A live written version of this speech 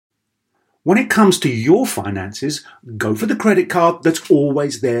When it comes to your finances, go for the credit card that's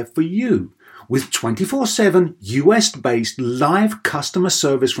always there for you. With 24/7 US-based live customer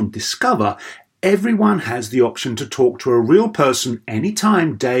service from Discover, everyone has the option to talk to a real person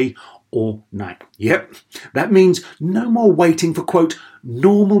anytime, day or night. Yep, that means no more waiting for, quote,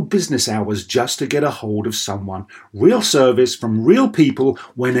 normal business hours just to get a hold of someone. Real service from real people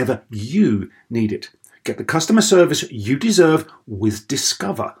whenever you need it. Get the customer service you deserve with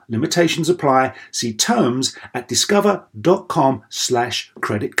Discover. Limitations apply. See terms at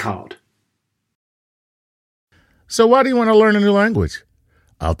discover.com/credit card. So why do you want to learn a new language?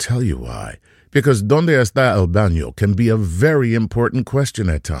 I'll tell you why. Because ¿Dónde está el baño? Can be a very important question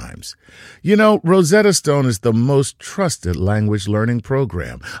at times. You know, Rosetta Stone is the most trusted language learning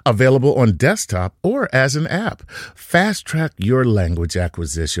program, available on desktop or as an app. Fast-track your language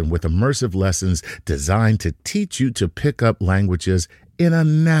acquisition with immersive lessons designed to teach you to pick up languages in a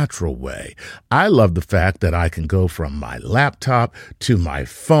natural way. I love the fact that I can go from my laptop to my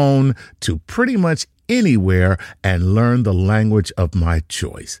phone to pretty much anywhere and learn the language of my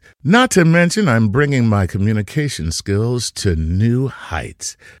choice. Not to mention, I'm bringing my communication skills to new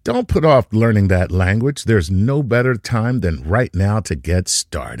heights. Don't put off learning that language. There's no better time than right now to get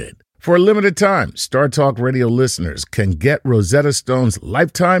started. For a limited time, Star Talk Radio listeners can get Rosetta Stone's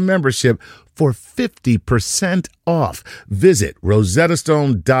lifetime membership for 50% off. Visit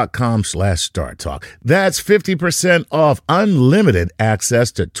rosettastone.com/StarTalk. That's 50% off unlimited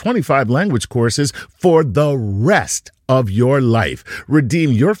access to 25 language courses for the rest of your life.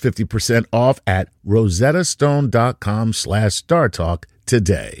 Redeem your 50% off at rosettastone.com/StarTalk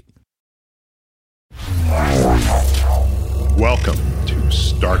today. Welcome to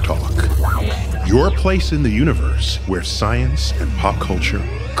Star Talk, your place in the universe where science and pop culture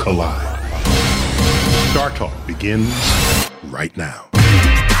collide. Star Talk begins right now.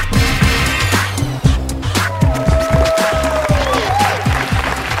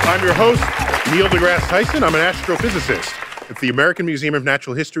 I'm your host, Neil deGrasse Tyson. I'm an astrophysicist at the American Museum of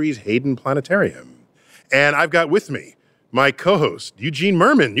Natural History's Hayden Planetarium. And I've got with me my co-host, Eugene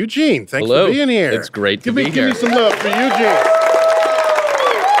Mirman. Eugene, thanks Hello. for being here. It's great to be here. Give me some love for Eugene.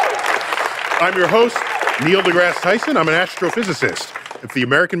 I'm your host, Neil deGrasse Tyson. I'm an astrophysicist at the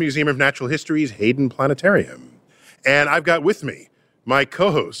American Museum of Natural History's Hayden Planetarium. And I've got with me my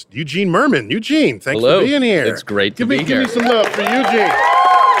co-host, Eugene Mirman. Eugene, thanks for being here. It's great to be here. Give me some love for Eugene.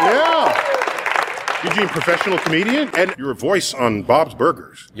 Yeah. Eugene, professional comedian, and you're a voice on Bob's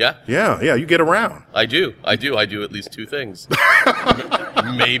Burgers. Yeah. Yeah, you get around. I do at least two things.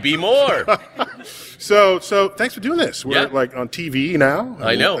 Maybe more. So thanks for doing this. We're like on TV now.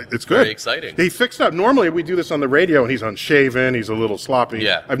 I know. It's good. Very exciting. He fixed up. Normally we do this on the radio and he's unshaven. He's a little sloppy.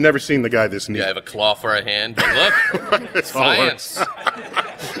 Yeah. I've never seen the guy this neat. Yeah, I have a claw for a hand, but look, It's science.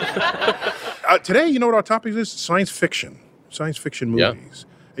 Today, you know what our topic is? Science fiction. Science fiction movies.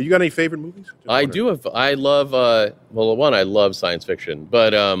 You got any favorite movies? I love science fiction,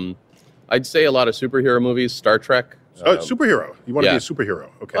 but I'd say a lot of superhero movies, Star Trek. Superhero. You want to be a superhero.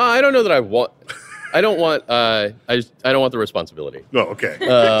 Okay. I don't know that I want... I don't want the responsibility. No, okay.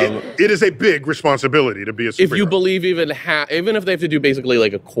 It is a big responsibility to be a superhero. If you believe even if they have to do basically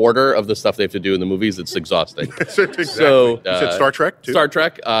like a quarter of the stuff they have to do in the movies, it's exhausting. Exactly. So, you said Star Trek too? Star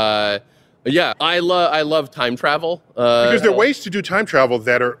Trek. Yeah, I love time travel. Because there are ways to do time travel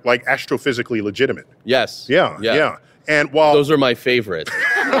that are like astrophysically legitimate. Yes. Yeah. And while those are my favorite.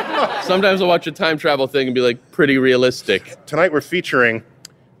 Sometimes I'll watch a time travel thing and be like, pretty realistic. Tonight we're featuring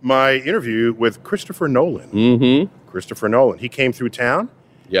my interview with Christopher Nolan. Mm-hmm. Christopher Nolan. He came through town.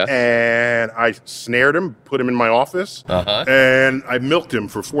 Yeah. And I snared him, put him in my office, and I milked him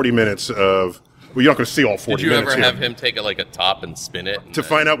for 40 minutes of... Well, you're not going to see all 40 minutes. Did you ever here. have him take a top and spin it? To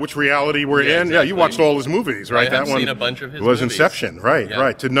find out which reality we're in? Exactly. Yeah, you watched all his movies, right? I've seen a bunch of his was movies. Inception, right,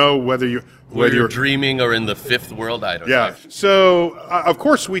 right. To know whether you're dreaming or in the fifth world, I don't know. Yeah. So, of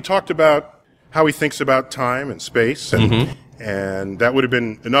course, we talked about how he thinks about time and space, and that would have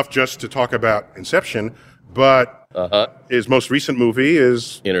been enough just to talk about Inception, but his most recent movie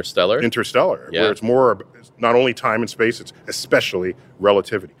is Interstellar, where it's more not only time and space, it's especially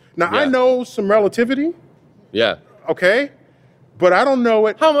relativity. Now, I know some relativity. Yeah. Okay? But I don't know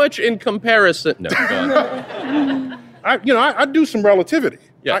it. How much in comparison? No, go on. I do some relativity.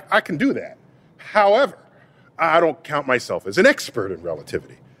 Yeah. I can do that. However, I don't count myself as an expert in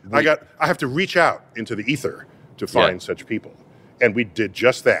relativity. I have to reach out into the ether to find such people. And we did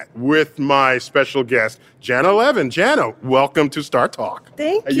just that with my special guest, Janna Levin. Janna, welcome to Star Talk.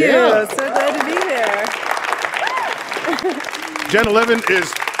 Thank you. So glad to be here. Janna Levin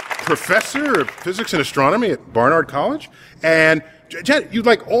is professor of physics and astronomy at Barnard College. And Janet, you'd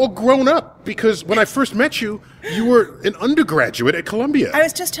like all grown up because when I first met you, you were an undergraduate at Columbia. I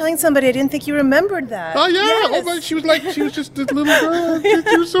was just telling somebody I didn't think you remembered that. Oh, yeah. Yes. Oh, my, she was just a little girl.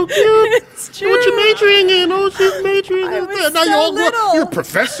 She was so cute. It's true. What you majoring in? Oh, she's majoring I in was that. Now so you all little. You're a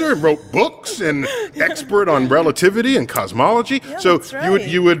professor and wrote books and expert on relativity and cosmology. Yeah, so that's right.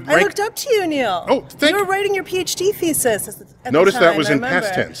 you would I rank. looked up to you, Neil. Oh, thank you. you. were writing your PhD thesis at Notice the time, that was I in remember.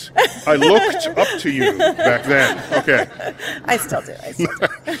 past tense. I looked up to you back then. Okay. I still do.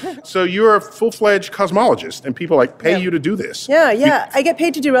 So you're a full-fledged cosmologist, and people pay you to do this. Yeah. I get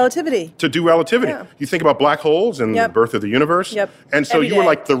paid to do relativity. To do relativity. Yeah. You think about black holes and the birth of the universe. Yep. And so Every you were day.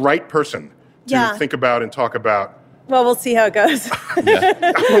 like the right person to think about and talk about. Well, we'll see how it goes.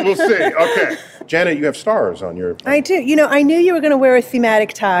 We'll see. Okay. Janet, you have stars on your... I do. I knew you were going to wear a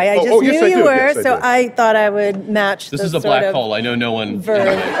thematic tie. I just knew yes, I you do. were, Yes, I so do. I thought I would match This the is a sort black of hole. I know no one.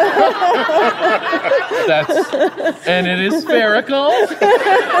 verb. And it is spherical with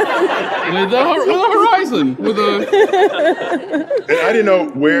a horizon. And I didn't know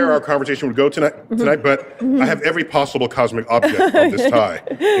where our conversation would go tonight, but I have every possible cosmic object on this tie,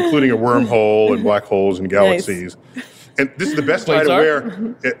 including a wormhole and black holes and galaxies. And this is the best tie to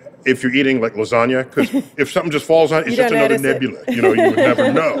wear if you're eating like lasagna, because if something just falls on it, it's just another nebula. You would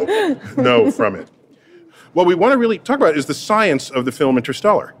never know from it. What we want to really talk about is the science of the film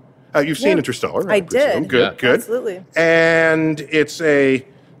Interstellar. You've seen Interstellar, I presume. did. Good. Absolutely. And it's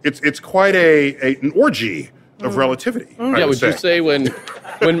quite an orgy of relativity. I Would you say when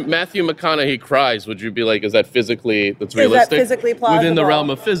Matthew McConaughey cries, would you be like, is that physically realistic? physically plausible? Within the realm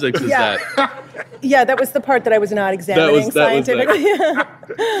of physics, is that? Yeah, that was the part that I was not examining scientifically.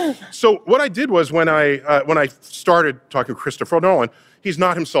 So what I did was when I started talking to Christopher Nolan, he's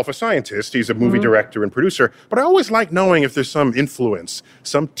not himself a scientist, he's a movie director and producer, but I always like knowing if there's some influence,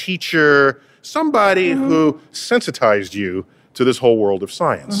 some teacher, somebody who sensitized you to this whole world of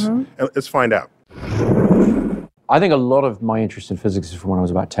science. And let's find out. I think a lot of my interest in physics is from when I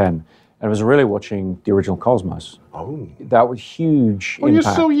was about 10. And I was really watching the original Cosmos. Oh. That was huge impact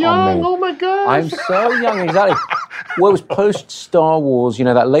You're so young. on me. Oh, my gosh. I'm so young, exactly. Well, it was post-Star Wars,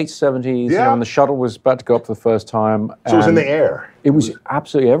 that late 70s, when the shuttle was about to go up for the first time. So it was in the air. It was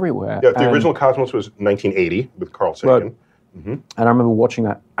absolutely everywhere. Yeah, the original Cosmos was 1980 with Carl Sagan. And I remember watching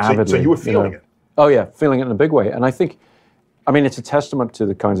that avidly. So you were feeling it? Oh, yeah, feeling it in a big way. And I think, it's a testament to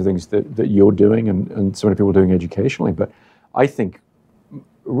the kinds of things that you're doing and so many people are doing educationally. But I think,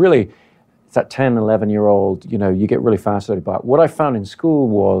 really, it's that 10, 11-year-old, you get really fascinated by it. What I found in school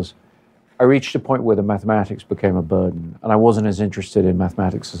was I reached a point where the mathematics became a burden. And I wasn't as interested in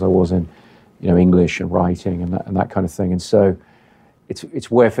mathematics as I was in, English and writing and that kind of thing. And so it's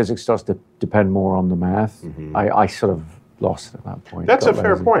where physics starts to depend more on the math. I sort of lost it at that point. That's a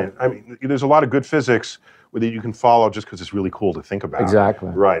fair point. There's a lot of good physics that you can follow just because it's really cool to think about. Exactly.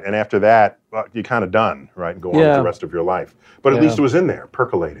 Right. And after that, you're kind of done, right? And go on with the rest of your life. But at least it was in there,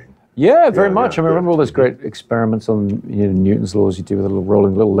 percolating. Yeah, very much. I remember all those great experiments on Newton's laws you do with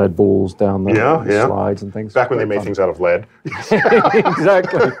rolling little lead balls down the slides and things. Back when they made things out of lead.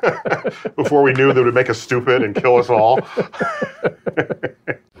 Exactly. Before we knew they would make us stupid and kill us all.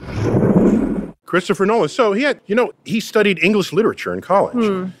 Christopher Nolan. So he studied English literature in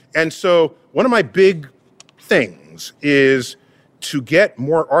college. And so one of my big things is to get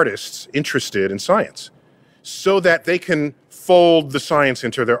more artists interested in science so that they can fold the science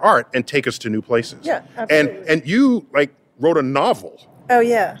into their art and take us to new places. Yeah, absolutely. And you wrote a novel. Oh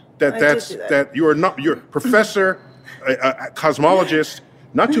yeah. You're a professor, a cosmologist,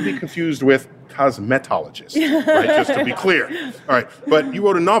 not to be confused with cosmetologist, right? Just to be clear. All right, but you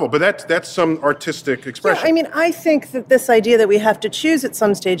wrote a novel, but that's some artistic expression. Yeah, I think that this idea that we have to choose at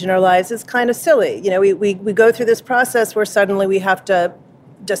some stage in our lives is kind of silly. We go through this process where suddenly we have to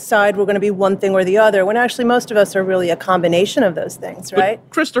decide we're going to be one thing or the other, when actually most of us are really a combination of those things, right? But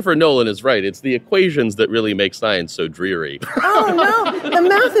Christopher Nolan is right. It's the equations that really make science so dreary. Oh, no. The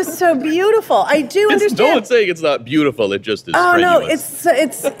math is so beautiful. I do understand. No one's saying it's not beautiful. It just is strenuous. No,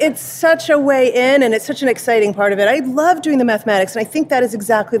 it's such a way in, and it's such an exciting part of it. I love doing the mathematics, and I think that is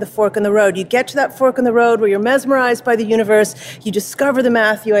exactly the fork in the road. You get to that fork in the road where you're mesmerized by the universe, you discover the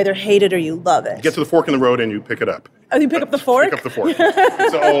math, you either hate it or you love it. You get to the fork in the road and you pick it up. Oh, you pick up the fork? Pick up the fork.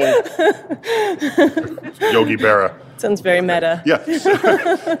 It's old Yogi Berra. Sounds very meta. Yeah.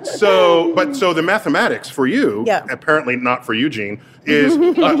 So the mathematics for you, apparently not for Eugene, is...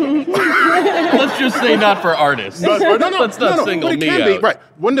 Let's just say not for artists. Let's not single me out. Right.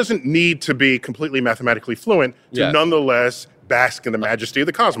 One doesn't need to be completely mathematically fluent to nonetheless bask in the majesty of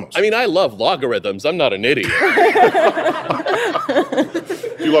the cosmos. I love logarithms. I'm not an idiot.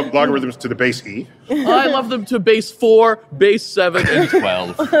 Do you love logarithms to the base e? I love them to base 4, base 7, and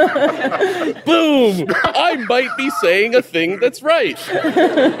 12. Boom! I might be saying a thing that's right.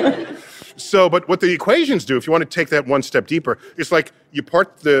 So, but what the equations do, if you want to take that one step deeper, it's like you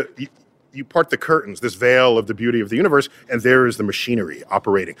part the curtains, this veil of the beauty of the universe, and there is the machinery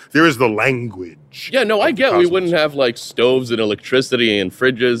operating. There is the language. Yeah, no, I get we wouldn't have like stoves and electricity and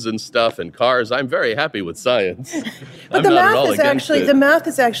fridges and stuff and cars. I'm very happy with science. But the math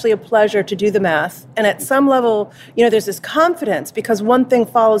is actually a pleasure to do the math. And at some level, there's this confidence because one thing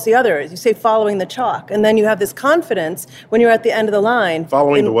follows the other. You say following the chalk, and then you have this confidence when you're at the end of the line.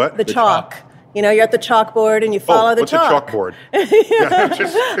 Following the what? The chalk. You're at the chalkboard and you follow the chalk. What's a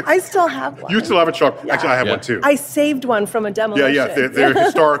chalkboard? I still have one. You still have a chalk? Yeah. Actually, I have one too. I saved one from a demolition. Yeah. They're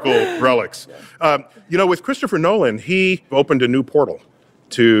historical relics. With Christopher Nolan, he opened a new portal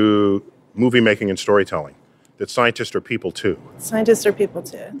to movie making and storytelling. That scientists are people too. Scientists are people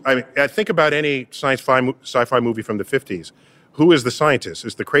too. I mean, I think about any sci-fi movie from the 50s. Who is the scientist?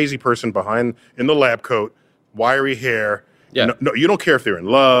 It's the crazy person behind in the lab coat, wiry hair. Yeah. No, you don't care if they're in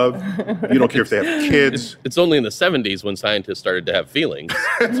love. You don't care if they have kids. It's only in the 70s when scientists started to have feelings.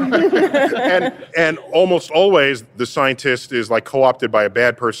 and almost always the scientist is like co-opted by a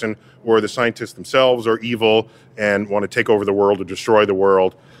bad person, or the scientists themselves are evil and want to take over the world or destroy the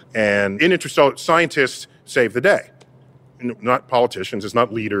world. And in Interstellar, scientists save the day. Not politicians. It's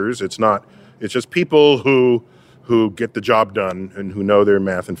not leaders. It's just people who get the job done and who know their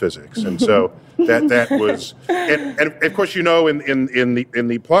math and physics. And so that was, and of course, in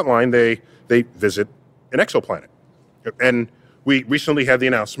the plot line, they visit an exoplanet. And we recently had the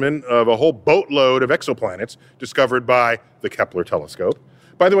announcement of a whole boatload of exoplanets discovered by the Kepler telescope.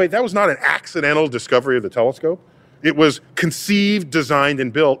 By the way, that was not an accidental discovery of the telescope. It was conceived, designed,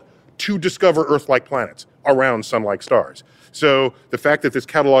 and built to discover Earth-like planets around sun-like stars. So the fact that this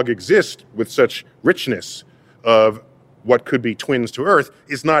catalog exists with such richness of what could be twins to Earth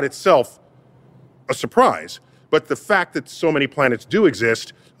is not itself a surprise. But the fact that so many planets do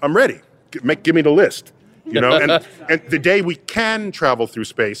exist, I'm ready. Give me the list. And the day we can travel through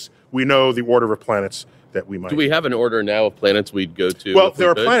space, we know the order of planets that we might. Do we have an order now of planets we'd go to? Well, there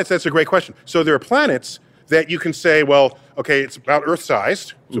are planets. That's a great question. So there are planets that you can say, well, okay, it's about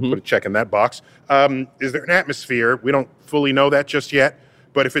Earth-sized. So put a check in that box. Is there an atmosphere? We don't fully know that just yet.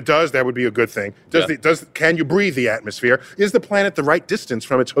 But if it does, that would be a good thing. Can you breathe the atmosphere? Is the planet the right distance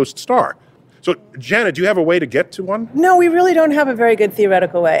from its host star? So, Janna, do you have a way to get to one? No, we really don't have a very good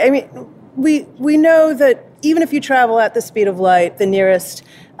theoretical way. I mean, we know that even if you travel at the speed of light, the nearest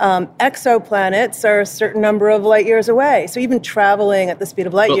exoplanets are a certain number of light years away. So even traveling at the speed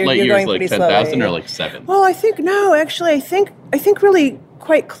of light, you're going pretty slowly. 10,000 or like 7? Well, I think really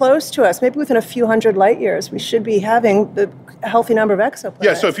quite close to us, maybe within a few hundred light years, we should be having a healthy number of exoplanets.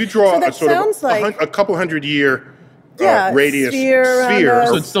 Yeah, so if you draw a couple hundred year radius sphere.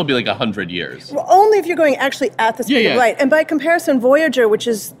 So it'd still be like 100 years. Well, only if you're going actually at the speed of light. And by comparison, Voyager, which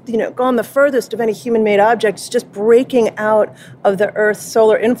is gone the furthest of any human-made object, is just breaking out of the Earth's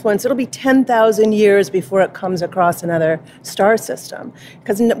solar influence. It'll be 10,000 years before it comes across another star system,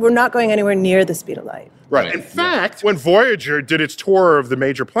 because we're not going anywhere near the speed of light. Right. In fact, when Voyager did its tour of the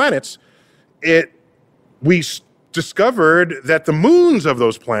major planets, we discovered that the moons of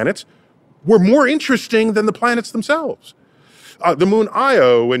those planets were more interesting than the planets themselves. The moon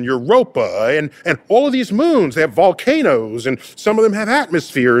Io and Europa and all of these moons, they have volcanoes, and some of them have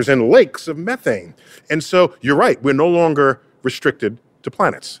atmospheres and lakes of methane. And so you're right, we're no longer restricted to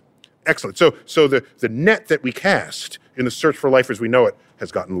planets. Excellent. So the net that we cast in the search for life as we know it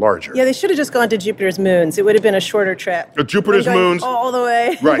has gotten larger. Yeah, they should have just gone to Jupiter's moons. It would have been a shorter trip. Jupiter's moons. All the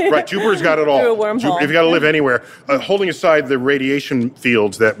way. Right. Jupiter's got it all. Through a wormhole. If you got to live anywhere, holding aside the radiation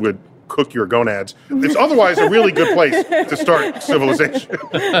fields that would cook your gonads, it's otherwise a really good place to start civilization.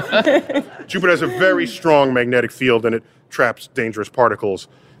 Jupiter has a very strong magnetic field, and it traps dangerous particles.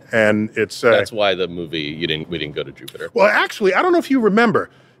 And it's that's why the movie we didn't go to Jupiter. Well, actually, I don't know if you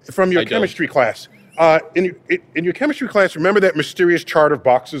remember from your chemistry class. In your chemistry class, remember that mysterious chart of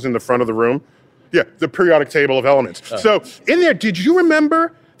boxes in the front of the room? Yeah, the periodic table of elements. Oh. So in there, did you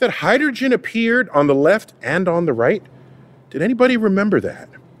remember that hydrogen appeared on the left and on the right? Did anybody remember that?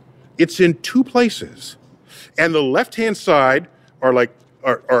 It's in two places. And the left-hand side are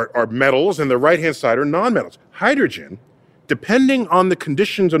metals, and the right-hand side are non-metals. Hydrogen, depending on the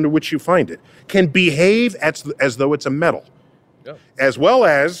conditions under which you find it, can behave as though it's a metal, as well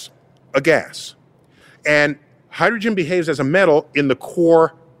as a gas. And hydrogen behaves as a metal in the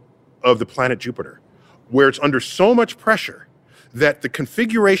core of the planet Jupiter, where it's under so much pressure that the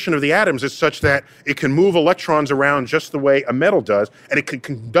configuration of the atoms is such that it can move electrons around just the way a metal does, and it can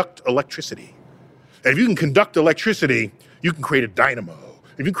conduct electricity. And if you can conduct electricity, you can create a dynamo.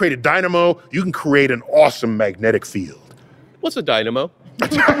 If you can create a dynamo, you can create an awesome magnetic field. What's a dynamo?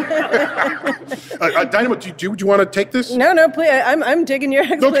 Dynamo, do you want to take this? No, please. I'm digging your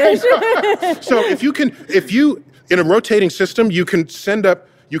explanation. Okay. So if you in a rotating system, you can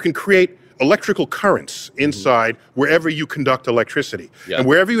create electrical currents inside wherever you conduct electricity. Yeah. And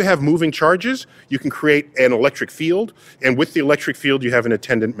wherever you have moving charges, you can create an electric field, and with the electric field, you have an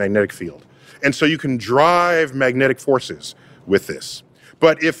attendant magnetic field. And so you can drive magnetic forces with this.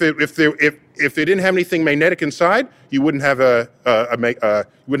 But if they didn't have anything magnetic inside, you wouldn't have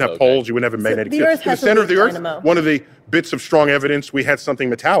poles, you wouldn't have a magnetic field. Earth in the center of the Earth, one of the bits of strong evidence we had something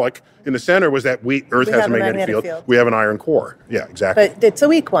metallic in the center was that Earth has a magnetic field. We have an iron core. Yeah, exactly. But it's a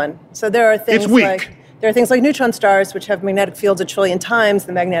weak one. So there are things like neutron stars, which have magnetic fields 1 trillion times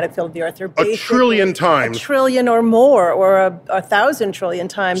the magnetic field of the Earth. They're 1 trillion times. 1 trillion or more, or 1,000 trillion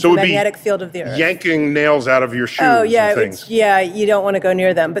times the magnetic field of the Earth. Yanking nails out of your shoes. Oh yeah, and things. You don't want to go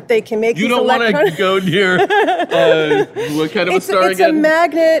near them, but they can make. You don't want to go near what kind of a star again? It's a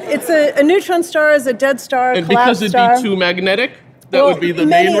magnet. It's a neutron star is a dead star. And because it'd be too magnetic. That would be the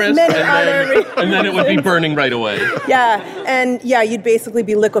main risk, and then it would be burning right away. You'd basically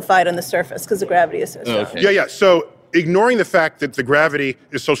be liquefied on the surface because the gravity is so strong. Okay. Yeah. So ignoring the fact that the gravity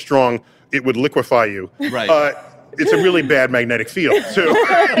is so strong, it would liquefy you. Right. It's a really bad magnetic field, so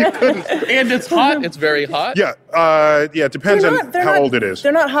you couldn't. And it's hot. It's very hot. Yeah. It depends on how old it is.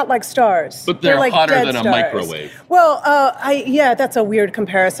 They're not hot like stars. But they're like hotter than stars. a microwave. Well, that's a weird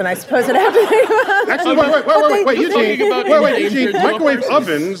comparison. I suppose it have to think about. Actually, wait, Eugene. Microwave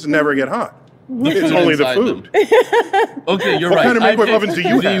ovens never get hot. It's only the food. Okay, you're right. What kind of microwave ovens do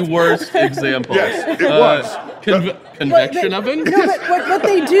you have? The worst example. Yes, it was. Convection oven? No, but what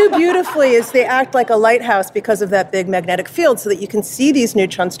they do beautifully is they act like a lighthouse because of that big magnetic field so that you can see these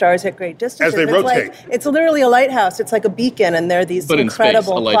neutron stars at great distances. As they rotate. It's literally a lighthouse. It's like a beacon, and they're these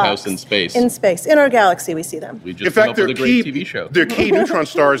incredible clocks. A lighthouse in space. In space. In our galaxy, we see them. We just came up with a great TV show. They're key neutron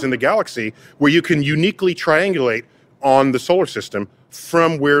stars in the galaxy where you can uniquely triangulate on the solar system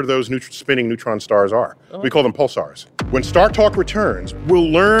from where those spinning neutron stars are. Oh. We call them pulsars. When Star Talk returns, we'll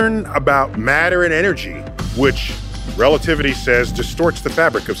learn about matter and energy, which relativity says distorts the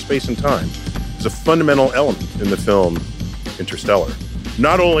fabric of space and time. It's a fundamental element in the film Interstellar.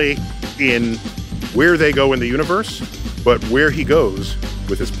 Not only in where they go in the universe, but where he goes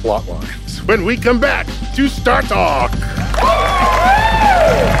with his plot lines. When we come back to Star Talk!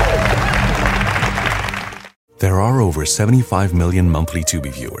 There are over 75 million monthly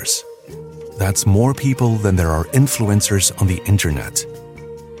Tubi viewers. That's more people than there are influencers on the internet.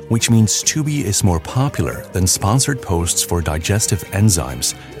 Which means Tubi is more popular than sponsored posts for digestive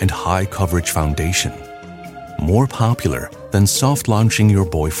enzymes and high coverage foundation. More popular than soft launching your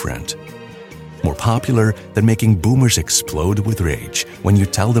boyfriend. More popular than making boomers explode with rage when you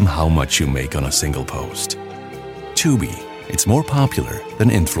tell them how much you make on a single post. Tubi, it's more popular than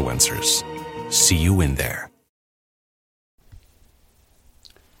influencers. See you in there.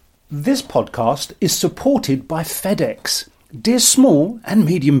 This podcast is supported by FedEx. Dear small and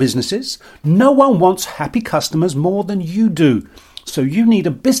medium businesses, no one wants happy customers more than you do. So you need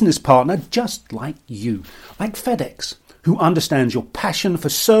a business partner just like you, like FedEx, who understands your passion for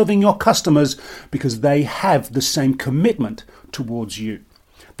serving your customers because they have the same commitment towards you.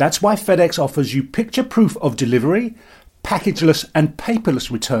 That's why FedEx offers you picture proof of delivery, packageless and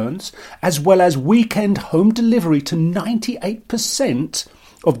paperless returns, as well as weekend home delivery to 98%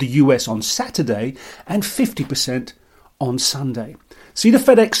 of the US on Saturday and 50% on Sunday. See the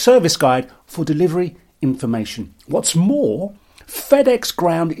FedEx service guide for delivery information. What's more, FedEx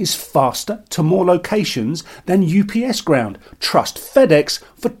Ground is faster to more locations than UPS Ground. Trust FedEx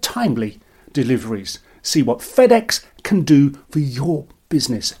for timely deliveries. See what FedEx can do for your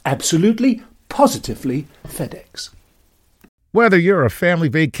business. Absolutely, positively FedEx. Whether you're a family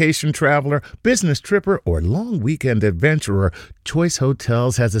vacation traveler, business tripper, or long weekend adventurer, Choice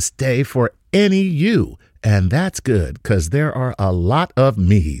Hotels has a stay for any you. And that's good, because there are a lot of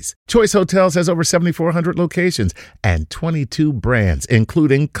me's. Choice Hotels has over 7,400 locations and 22 brands,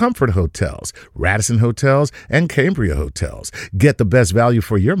 including Comfort Hotels, Radisson Hotels, and Cambria Hotels. Get the best value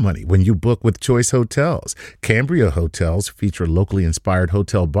for your money when you book with Choice Hotels. Cambria Hotels feature locally inspired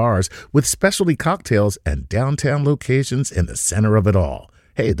hotel bars with specialty cocktails and downtown locations in the center of it all.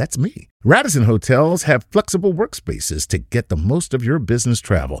 Hey, that's me. Radisson Hotels have flexible workspaces to get the most of your business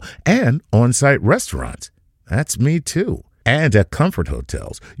travel and on-site restaurants. That's me too. And at Comfort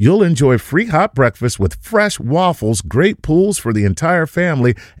Hotels, you'll enjoy free hot breakfast with fresh waffles, great pools for the entire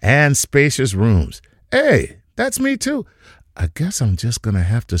family, and spacious rooms. Hey, that's me too. I guess I'm just going to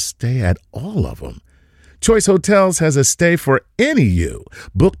have to stay at all of them. Choice Hotels has a stay for any you.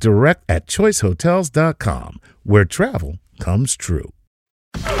 Book direct at choicehotels.com, where travel comes true.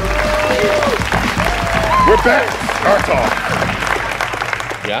 We're back. Our talk.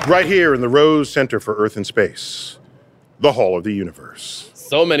 Yeah. Right here in the Rose Center for Earth and Space, the Hall of the Universe.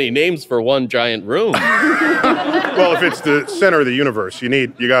 So many names for one giant room. Well, if it's the center of the universe, you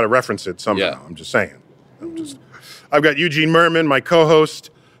got to reference it somehow. Yeah. I'm just saying. I've got Eugene Mirman, my co-host,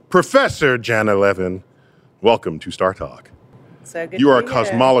 Professor Janna Levin. Welcome to Star Talk. So good You to are a be here.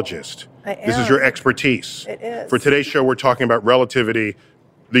 cosmologist. I am. This is your expertise. It is. For today's show, we're talking about relativity,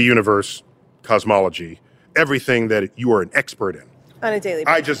 the universe, cosmology, everything that you are an expert in. On a daily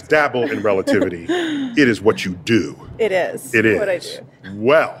basis. I just dabble in relativity. It is what you do. It is. It is. What I do.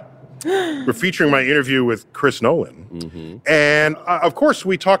 Well, we're featuring my interview with Chris Nolan. Mm-hmm. And of course,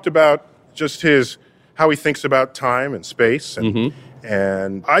 we talked about just how he thinks about time and space.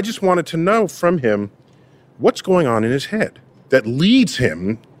 And I just wanted to know from him what's going on in his head that leads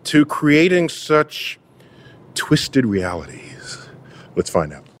him to creating such twisted realities. Let's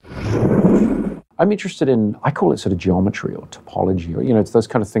find out. I'm interested in, I call it sort of geometry or topology, or, it's those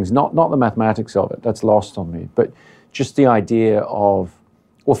kind of things, not the mathematics of it, that's lost on me, but just the idea of,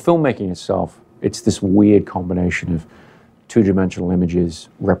 filmmaking itself, it's this weird combination of two-dimensional images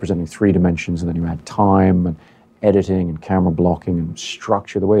representing three dimensions, and then you add time and editing and camera blocking and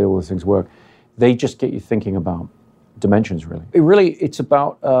structure, the way all those things work. They just get you thinking about dimensions, really. It's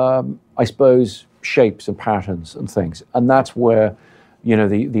about, I suppose, shapes and patterns and things, and that's where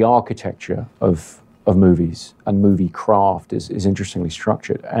the architecture of movies and movie craft is interestingly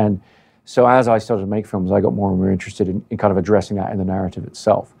structured. And so as I started to make films, I got more and more interested in kind of addressing that in the narrative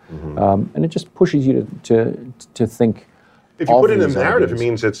itself. And it just pushes you to think. If you put it in these a narrative, ideas. it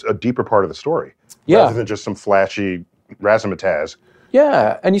means it's a deeper part of the story. Yeah. Rather than just some flashy razzmatazz.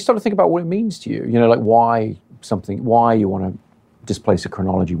 Yeah, and you start to think about what it means to you. Like why you want to displace a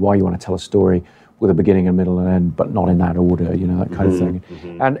chronology, why you want to tell a story with a beginning, a middle, and end, but not in that order, that kind of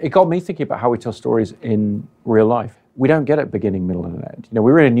thing. And it got me thinking about how we tell stories in real life. We don't get it beginning, middle, and end.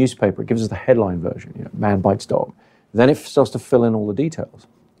 We read a newspaper, it gives us the headline version, man bites dog. Then it starts to fill in all the details.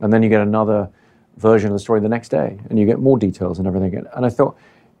 And then you get another version of the story the next day, and you get more details and everything. And I thought,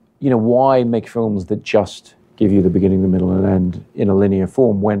 why make films that just give you the beginning, the middle, and end in a linear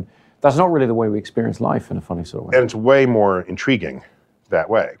form when that's not really the way we experience life in a funny sort of way. And it's way more intriguing that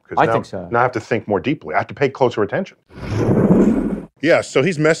way. I think so. Now I have to think more deeply. I have to pay closer attention. Yeah, so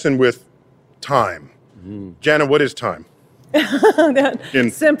he's messing with time. Janna, what is time?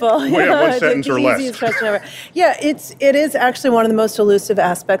 Simple. One sentence or less. Easiest question ever. Yeah, it is actually one of the most elusive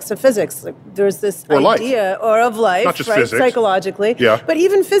aspects of physics. Like, there's this idea of life, not just right? physics. Psychologically. Yeah. But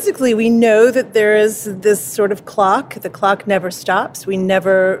even physically, we know that there is this sort of clock. The clock never stops. We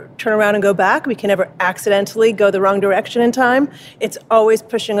never turn around and go back. We can never accidentally go the wrong direction in time. It's always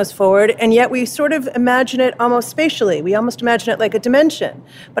pushing us forward, and yet we sort of imagine it almost spatially. We almost imagine it like a dimension.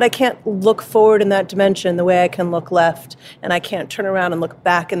 But I can't look forward in that dimension the way I can look left. And I can't turn around and look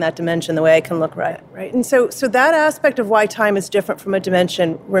back in that dimension the way I can look right? And so that aspect of why time is different from a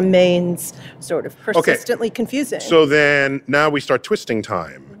dimension remains sort of persistently confusing. So then now we start twisting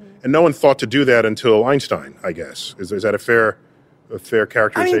time. And no one thought to do that until Einstein, I guess. Is that a fair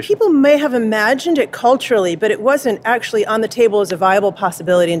characterization? I mean, people may have imagined it culturally, but it wasn't actually on the table as a viable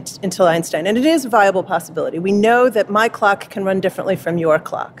possibility until Einstein. And it is a viable possibility. We know that my clock can run differently from your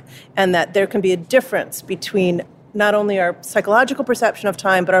clock, and that there can be a difference between not only our psychological perception of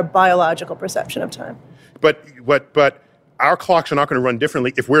time, but our biological perception of time. But our clocks are not going to run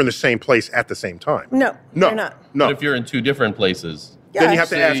differently if we're in the same place at the same time. No, they're not. No. But if you're in two different places, then you have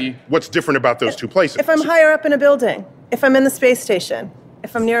to ask what's different about those two places. If I'm higher up in a building, if I'm in the space station,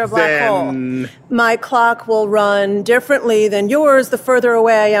 if I'm near a black hole, my clock will run differently than yours. The further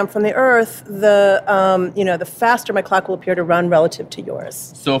away I am from the Earth, the faster my clock will appear to run relative to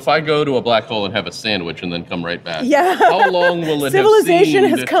yours. So if I go to a black hole and have a sandwich and then come right back, yeah. How long will it Civilization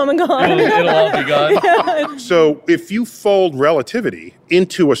have has come and gone. It'll all be gone? Yeah. So if you fold relativity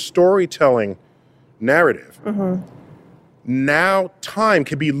into a storytelling narrative, now time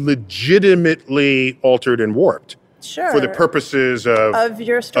can be legitimately altered and warped. Sure. For the purposes of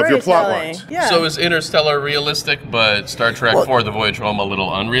your plot lines. Yeah. So is Interstellar realistic, but Star Trek 4, The Voyage Home, a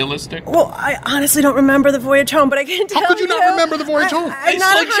little unrealistic? Well, I honestly don't remember The Voyage Home, but I can tell you. How could you not remember The Voyage Home? I'm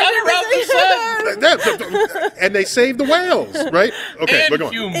not slingshot around the sun. And they saved the whales, right? Okay, and we're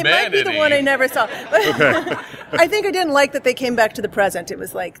going. humanity. It might be the one I never saw. Okay. I think I didn't like that they came back to the present. It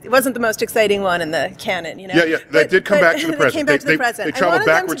was like, it wasn't the most exciting one in the canon, you know? Yeah, they did come back to the present. They came back to the present. They traveled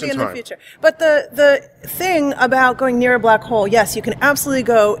backwards in in time. The future. But the thing about going near a black hole, yes, you can absolutely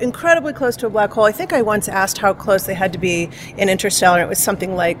go incredibly close to a black hole. I think I once asked how close they had to be in Interstellar. It was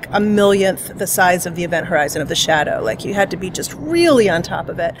something like a millionth the size of the event horizon of the shadow. Like, you had to be just really on top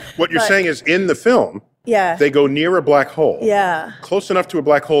of it. What you're saying is, in the film, yeah, they go near a black hole. Yeah. Close enough to a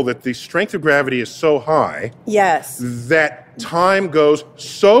black hole that the strength of gravity is so high. Yes. That time goes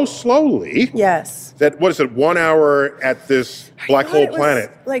so slowly. Yes. That, what is it, 1 hour at this black hole planet?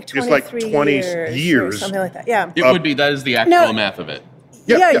 Like 23 it's like 20 years. Or something like that. Yeah. It would be. That is the actual math of it.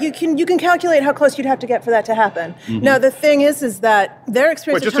 Yeah, you can calculate how close you'd have to get for that to happen. Mm-hmm. Now, the thing is that their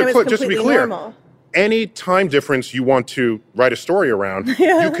experience of time is completely just to be clear, normal. Any time difference you want to write a story around,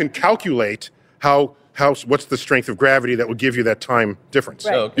 you can calculate what's the strength of gravity that will give you that time difference.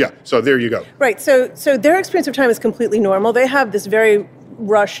 Right. Oh, okay. Yeah, so there you go. Right, so their experience of time is completely normal. They have this very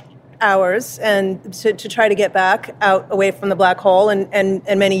rushed hours and to try to get back out away from the black hole, and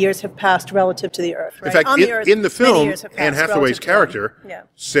many years have passed relative to the Earth. Right? In fact, in the film, Anne Hathaway's character yeah.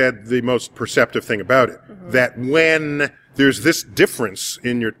 said the most perceptive thing about it, that when there's this difference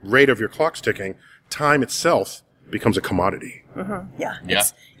in your rate of your clock's ticking, time itself becomes a commodity. Yeah. Yeah.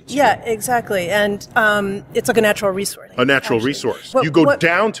 Yeah, exactly. And it's like a natural resource. A natural resource. But you go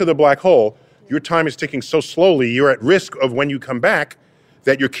down to the black hole, your time is ticking so slowly, you're at risk of, when you come back,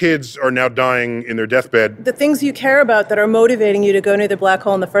 that your kids are now dying in their deathbed. The things you care about that are motivating you to go near the black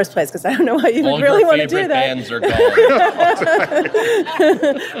hole in the first place, because I don't know why you would really want to do that. All your favorite bands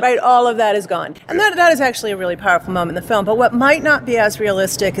are gone. Right, all of that is gone. And that is actually a really powerful moment in the film. But what might not be as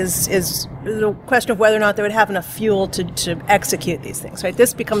realistic is the question of whether or not they would have enough fuel to execute these things, right?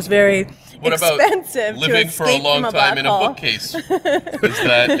 This becomes very expensive to living for a long time in a bookcase? Is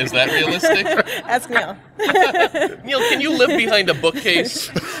that realistic? Ask Neil. Neil, can you live behind a bookcase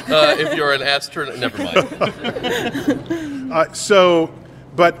if you're an astronaut? Never mind.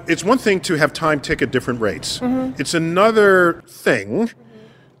 But it's one thing to have time tick at different rates. It's another thing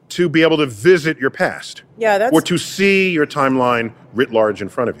to be able to visit your past. Yeah, or to see your timeline writ large in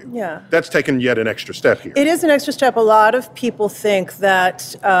front of you. Yeah. That's taken yet an extra step here. It is an extra step. A lot of people think that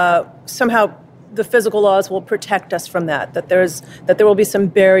somehow the physical laws will protect us from that there will be some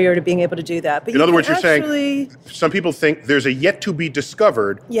barrier to being able to do that. But in other words, you're saying some people think there's a yet to be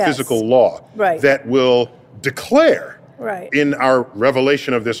discovered physical law that will declare in our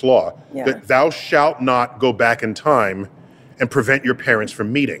revelation of this law that thou shalt not go back in time and prevent your parents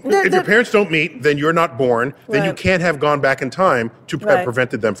from meeting. If your parents don't meet, then you're not born, then you can't have gone back in time to have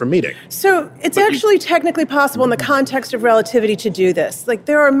prevented them from meeting. So it's actually technically possible in the context of relativity to do this. Like,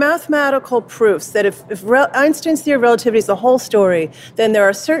 there are mathematical proofs that if Einstein's theory of relativity is the whole story, then there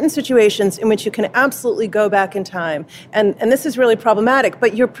are certain situations in which you can absolutely go back in time. And this is really problematic,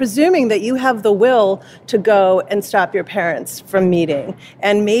 but you're presuming that you have the will to go and stop your parents from meeting.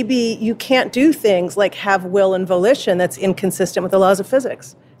 And maybe you can't do things like have will and volition that's inconsistent with the laws of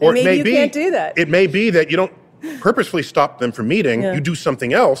physics. Or maybe you can't do that. It may be that you don't purposefully stop them from meeting. You do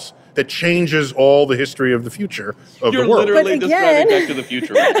something else that changes all the history of the future of the world. You're literally describing Back to the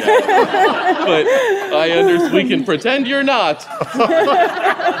Future right now. But I understand. We can pretend you're not.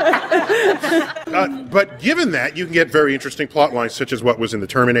 But given that, you can get very interesting plot lines, such as what was in the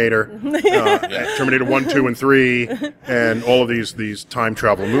Terminator, Terminator 1, 2, and 3, and all of these time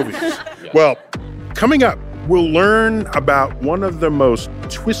travel movies. Yeah. Well, coming up, we'll learn about one of the most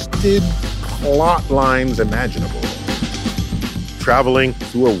twisted plot lines imaginable. Traveling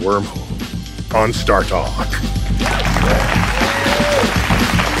through a wormhole on Star Talk.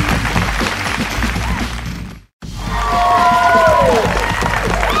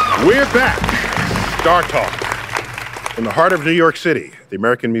 We're back. Star Talk. In the heart of New York City, the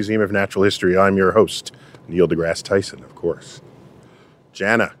American Museum of Natural History. I'm your host, Neil deGrasse Tyson, of course.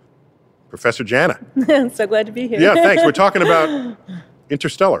 Janna. Professor Janna. I'm so glad to be here. Yeah, thanks. We're talking about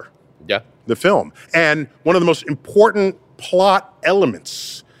Interstellar. Yeah. The film. And one of the most important plot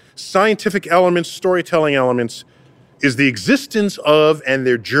elements, scientific elements, storytelling elements, is the existence of and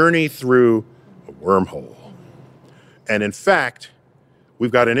their journey through a wormhole. And in fact,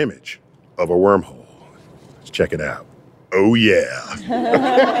 we've got an image of a wormhole. Let's check it out. Oh, yeah.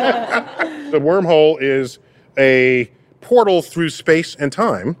 The wormhole is a portal through space and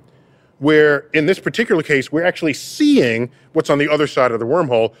time, where in this particular case, we're actually seeing what's on the other side of the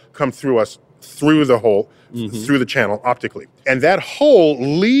wormhole come through us, through the hole, through the channel optically. And that hole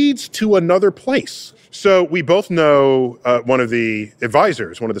leads to another place. So we both know one of the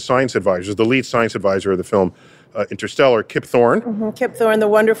advisors, one of the science advisors, the lead science advisor of the film, Interstellar, Kip Thorne. Mm-hmm. Kip Thorne, the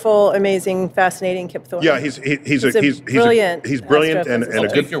wonderful, amazing, fascinating Kip Thorne. Yeah, he's brilliant. He's brilliant and I'll a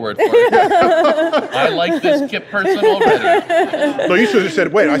take good. your word for it. I like this Kip person already. No, you should have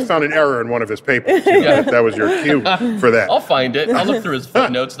said, "Wait, I found an error in one of his papers." You know, that was your cue for that. I'll find it. I'll look through his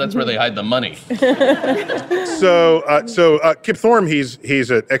footnotes. That's where they hide the money. So Kip Thorne,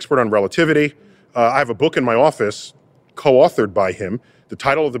 he's an expert on relativity. I have a book in my office, co-authored by him. The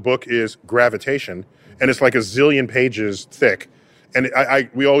title of the book is Gravitation, and it's like a zillion pages thick. And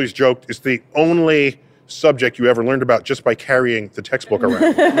we always joked, it's the only subject you ever learned about just by carrying the textbook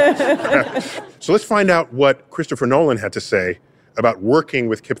around. So let's find out what Christopher Nolan had to say about working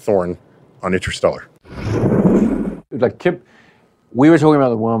with Kip Thorne on Interstellar. Like Kip, we were talking about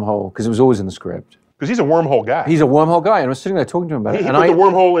the wormhole because it was always in the script. Because he's a wormhole guy. He's a wormhole guy, and I was sitting there talking to him about it. He and put the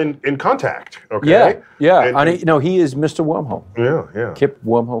wormhole in Contact. Okay. Yeah. And he is Mr. Wormhole. Yeah. Kip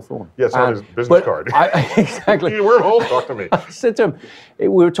Wormhole Thorne. Yeah, it's on his business card. Exactly. Wormhole, talk to me. I said to him, we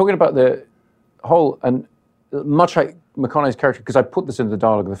were talking about the whole, and much like McConaughey's character, because I put this into the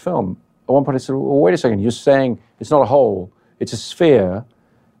dialogue of the film. At one point I said, well, wait a second, you're saying it's not a hole, it's a sphere.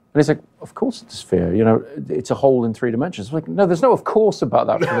 And he's like, of course it's a sphere. You know, it's a hole in 3 dimensions. I'm like, no, there's no of course about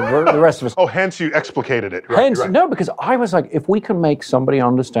that for the rest of us. Oh, hence you explicated it. Right, no, because I was like, if we can make somebody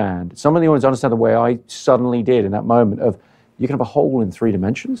understand, some of the audience understand the way I suddenly did in that moment of, you can have a hole in 3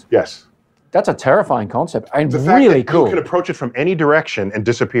 dimensions? Yes. That's a terrifying concept and The fact really that cool. You can approach it from any direction and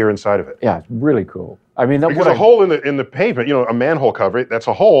disappear inside of it. Yeah, it's really cool. I mean, because a hole in the pavement, you know, a manhole cover, that's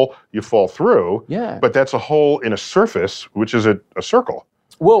a hole you fall through. Yeah. But that's a hole in a surface, which is a circle.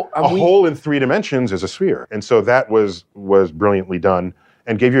 Well, a hole in 3 dimensions is a sphere, and so that was brilliantly done,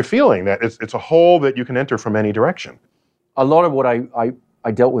 and gave you a feeling that it's a hole that you can enter from any direction. A lot of what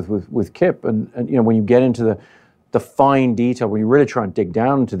I dealt with Kip, and you know, when you get into the fine detail, when you really try and dig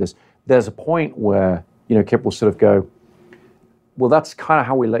down into this, there's a point where, you know, Kip will sort of go, well, that's kind of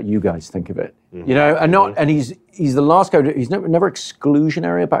how we let you guys think of it, mm-hmm. you know, and he's the last guy. He's never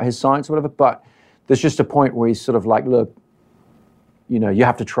exclusionary about his science or whatever, but there's just a point where he's sort of like, look, you know, you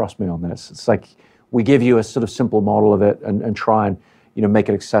have to trust me on this. It's like we give you a sort of simple model of it and try and, you know, make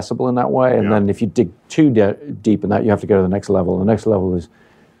it accessible in that way. And then if you dig too deep in that, you have to go to the next level. And the next level is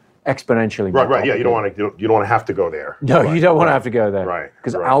exponentially. Right. Yeah, you don't want to have to go there. No, right. You don't want to have to go there. Right.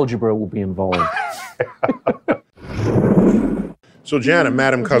 Because algebra will be involved. So, Janna,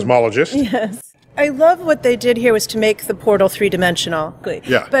 Madam Cosmologist. Yes. I love what they did here was to make the portal 3-dimensional.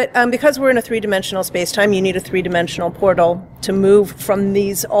 Yeah. But because we're in a 3-dimensional space-time, you need a 3-dimensional portal to move from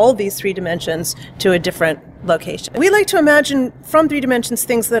all these 3 dimensions to a different location. We like to imagine from 3 dimensions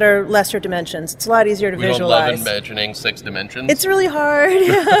things that are lesser dimensions. It's a lot easier to visualize. We don't love imagining 6 dimensions. It's really hard.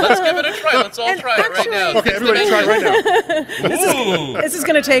 Let's give it a try. Let's all try it right now. Okay, everybody try it right now. This is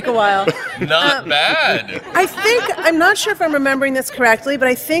going to take a while. Not bad. I'm not sure if I'm remembering this correctly, but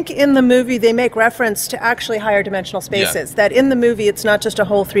I think in the movie they make reference to actually higher dimensional spaces. Yeah. That in the movie it's not just a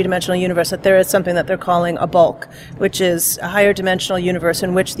whole 3-dimensional universe, that there is something that they're calling a bulk, which is a higher dimensional universe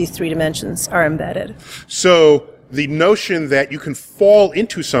in which these 3 dimensions are embedded. So the notion that you can fall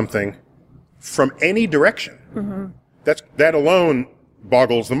into something from any direction, mm-hmm. that alone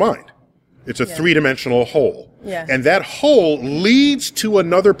boggles the mind. It's a 3-dimensional hole. Yeah. And that hole leads to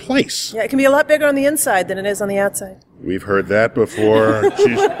another place. Yeah, it can be a lot bigger on the inside than it is on the outside. We've heard that before.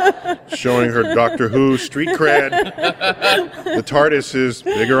 She's showing her Doctor Who street cred. The TARDIS is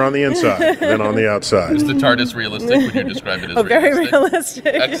bigger on the inside than on the outside. Is the TARDIS realistic? Would you describe it as very realistic?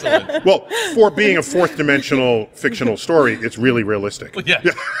 Excellent. Well, for being a 4th-dimensional fictional story, it's really realistic. Well, yeah.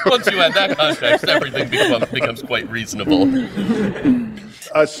 Once you add that context, everything becomes quite reasonable.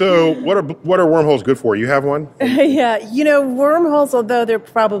 So what are wormholes good for? You have one? Yeah. You know, wormholes, although they're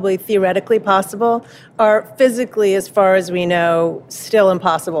probably theoretically possible, are physically, as far as we know, still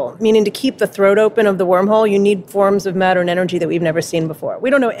impossible. Meaning to keep the throat open of the wormhole, you need forms of matter and energy that we've never seen before. We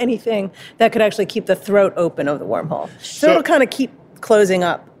don't know anything that could actually keep the throat open of the wormhole. So it'll kind of keep closing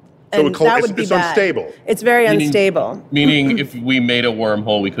up. And so that would be it's bad. Unstable. It's very unstable. Meaning if we made a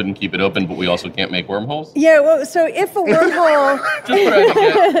wormhole, we couldn't keep it open, but we also can't make wormholes? Yeah, well, so if a wormhole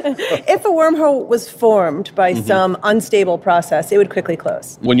if a wormhole was formed by some unstable process, it would quickly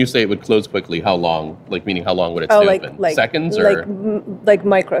close. When you say it would close quickly, how long? Like, meaning how long would it stay open? Seconds or? Like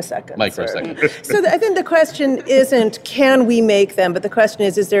microseconds. Microseconds. So I think the question isn't can we make them, but the question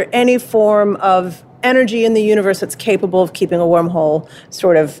is there any form of energy in the universe that's capable of keeping a wormhole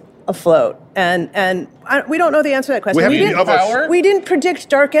sort of afloat? And we don't know the answer to that question. We didn't predict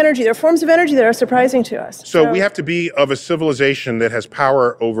dark energy. There are forms of energy that are surprising to us. So we have to be of a civilization that has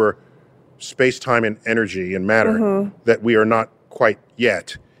power over space-time and energy and matter that we are not quite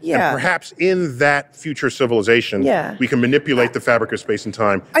yet. Yeah. And perhaps in that future civilization, we can manipulate the fabric of space and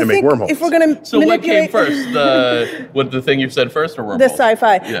time and make wormholes. If we're going to So what came first? The thing you said first, or wormholes? The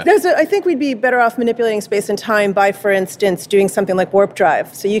sci-fi. Yeah. I think we'd be better off manipulating space and time by, for instance, doing something like warp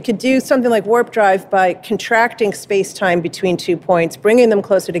drive. So you could do something like warp drive by contracting space-time between 2 points, bringing them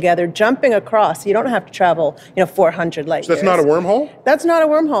closer together, jumping across. You don't have to travel, 400 light years. So that's not a wormhole? That's not a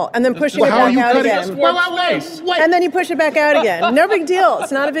wormhole. And then pushing it back out again. Wait. And then you push it back out again. No big deal.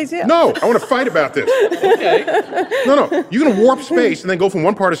 It's not a big deal. No, I want to fight about this. Okay. No. You're going to warp space and then go from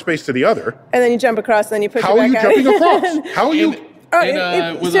one part of space to the other. And then you jump across, and then you push How it are back you out. jumping across? How are you...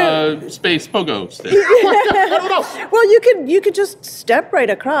 With a space pogo stick. I don't know. Well, you could just step right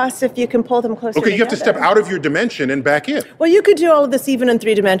across if you can pull them closer Okay, you have to together. step out of your dimension and back in. Well, you could do all of this even in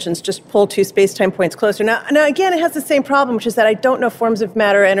 3 dimensions, just pull 2 space-time points closer. Now, again, it has the same problem, which is that I don't know forms of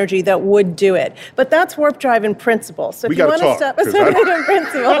matter or energy that would do it. But that's warp drive in principle. So if you want to step something in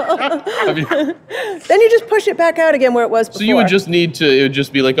principle, then you just push it back out again where it was before. So you would just it would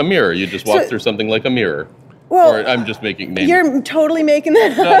just be like a mirror. You just walk through something like a mirror. Well, or I'm just making names. You're totally making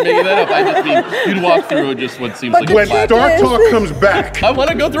that up. No, I'm making that up. I just mean you'd walk through just what seems like when Star Talk comes back, I want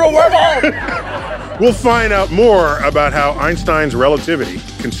to go through a wormhole. We'll find out more about how Einstein's relativity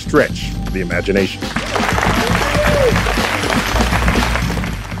can stretch the imagination.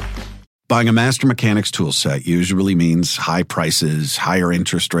 Buying a Master Mechanics tool set usually means high prices, higher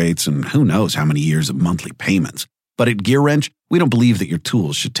interest rates, and who knows how many years of monthly payments. But at Gear Wrench, we don't believe that your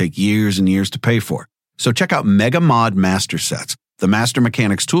tools should take years and years to pay for. So check out Mega Mod Master Sets, the Master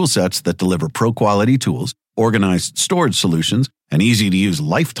Mechanics tool sets that deliver pro-quality tools, organized storage solutions, an easy-to-use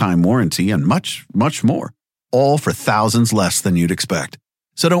lifetime warranty, and much, much more. All for thousands less than you'd expect.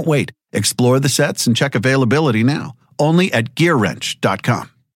 So don't wait. Explore the sets and check availability now. Only at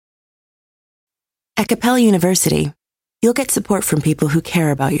GearWrench.com. At Capella University, you'll get support from people who care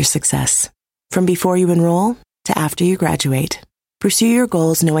about your success. From before you enroll to after you graduate. Pursue your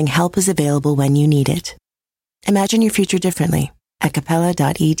goals knowing help is available when you need it. Imagine your future differently at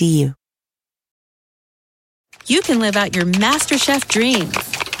capella.edu. You can live out your MasterChef dreams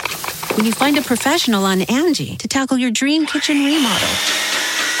when you find a professional on Angie to tackle your dream kitchen remodel.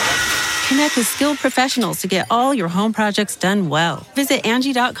 Connect with skilled professionals to get all your home projects done well. Visit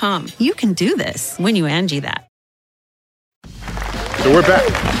Angie.com. You can do this when you Angie that. So we're back.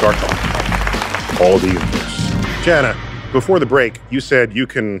 Star Talk. All the universe. Janna, before the break, you said you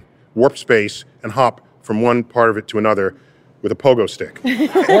can warp space and hop from one part of it to another with a pogo stick.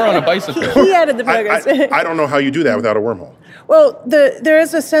 Or on a bicycle. He added the pogo stick. I don't know how you do that without a wormhole. Well, there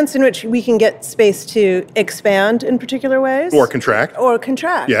is a sense in which we can get space to expand in particular ways. Or contract.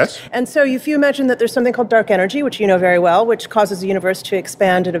 Yes. And so if you imagine that there's something called dark energy, which you know very well, which causes the universe to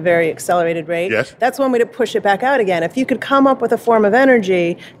expand at a very accelerated rate. Yes. That's one way to push it back out again. If you could come up with a form of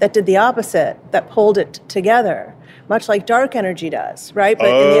energy that did the opposite, that pulled it together, much like dark energy does, right? But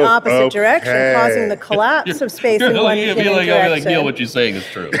in the opposite direction, causing the collapse of space in one direction. Like, Neil, what you're saying is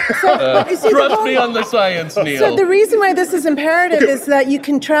true. See, trust me on the science, Neil. So the reason why this is imperative is that you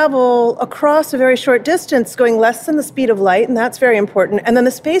can travel across a very short distance going less than the speed of light, and that's very important. And then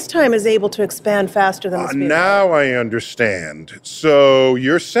the space-time is able to expand faster than the speed of light. Now I understand. So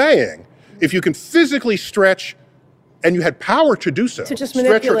you're saying if you can physically stretch and you had power to do so. To just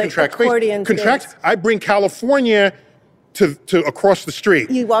manipulate accordion contract. I bring California to across the street.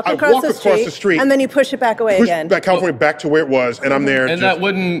 You walk I across walk the across the street. And then you push it back away again. Back California back to where it was, and I'm there. And that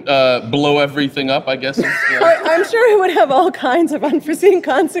wouldn't blow everything up, I guess. I'm sure it would have all kinds of unforeseen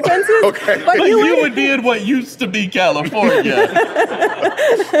consequences. Okay. But you would be in what used to be California.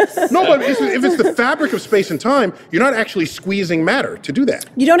 No, but if it's the fabric of space and time, you're not actually squeezing matter to do that.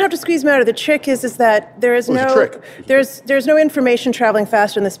 You don't have to squeeze matter. The trick is that there is there's no information traveling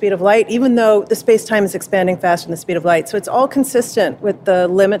faster than the speed of light, even though the space-time is expanding faster than the speed of light. So it's all consistent with the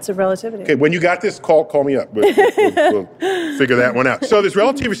limits of relativity. Okay, when you got this, call me up. We'll figure that one out. So there's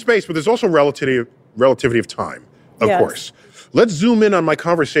relativity of space, but there's also relativity of time, of course. Let's zoom in on my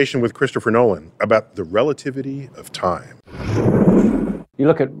conversation with Christopher Nolan about the relativity of time. You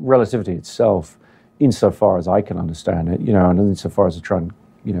look at relativity itself, insofar as I can understand it, and insofar as I try and,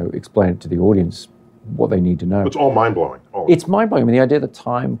 explain it to the audience, what they need to know. It's all mind-blowing. It's mind-blowing. I mean, the idea that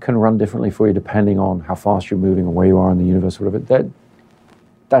time can run differently for you depending on how fast you're moving or where you are in the universe or whatever,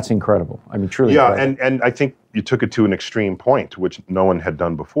 that's incredible. I mean, truly incredible. And I think you took it to an extreme point, which no one had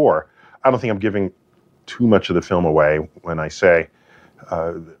done before. I don't think I'm giving too much of the film away when I say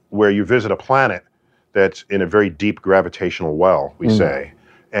where you visit a planet that's in a very deep gravitational well, we say,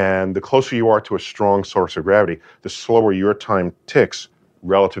 and the closer you are to a strong source of gravity, the slower your time ticks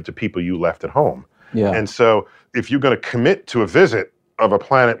relative to people you left at home. Yeah. And so if you're going to commit to a visit of a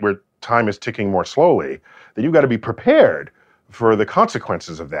planet where time is ticking more slowly, then you've got to be prepared for the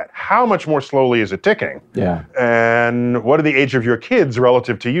consequences of that. How much more slowly is it ticking? Yeah. And what are the age of your kids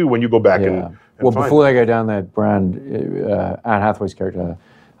relative to you when you go back and well, find before them? they go down that brand, Anne Hathaway's character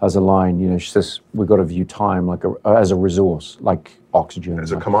has a line, she says, we've got to view time like as a resource, like oxygen.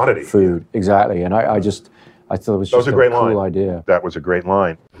 As a commodity. Food, exactly. And I thought it was just a cool idea. That was a great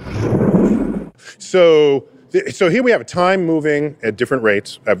line. So here we have time moving at different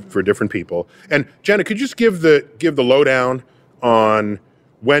rates for different people. And Janna, could you just give the lowdown on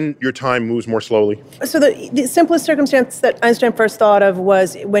when your time moves more slowly? So the simplest circumstance that Einstein first thought of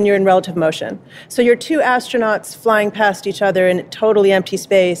was when you're in relative motion. So you're two astronauts flying past each other in totally empty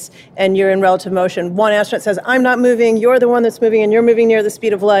space, and you're in relative motion. One astronaut says, I'm not moving, you're the one that's moving, and you're moving near the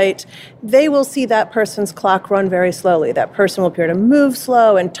speed of light. They will see that person's clock run very slowly. That person will appear to move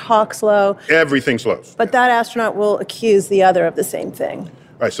slow and talk slow. Everything slows. But that astronaut will accuse the other of the same thing.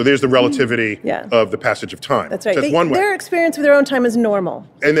 All right, so there's the relativity of the passage of time. That's right. So that's one way. Their experience of their own time is normal.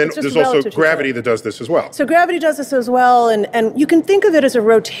 And then there's also gravity that does this as well. So gravity does this as well, and you can think of it as a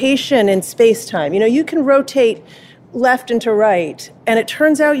rotation in space-time. You can rotate left into right, and it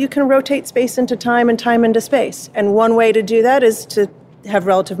turns out you can rotate space into time and time into space. And one way to do that is to have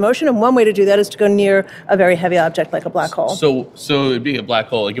relative motion, and one way to do that is to go near a very heavy object like a black hole. So it'd be a black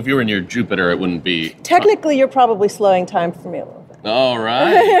hole. Like if you were near Jupiter, it wouldn't be... Technically, you're probably slowing time for me a little bit. All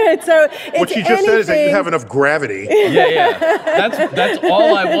right. So what she just said is that you have enough gravity. Yeah. That's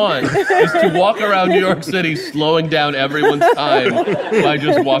all I want, is to walk around New York City slowing down everyone's time by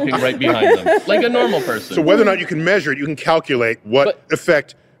just walking right behind them, like a normal person. So whether or not you can measure it, you can calculate what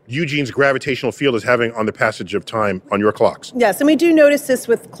effect Eugene's gravitational field is having on the passage of time on your clocks. Yes, and we do notice this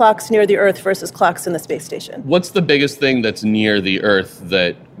with clocks near the Earth versus clocks in the space station. What's the biggest thing that's near the Earth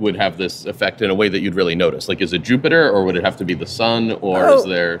that would have this effect in a way that you'd really notice? Like, is it Jupiter, or would it have to be the sun, or is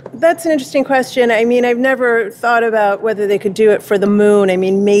there... That's an interesting question. I mean, I've never thought about whether they could do it for the moon. I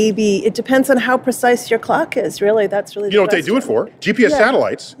mean, maybe. It depends on how precise your clock is, really. That's really the You know what question. they do it for? GPS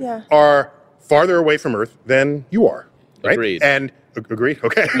satellites are farther away from Earth than you are, right? Agreed. And agreed?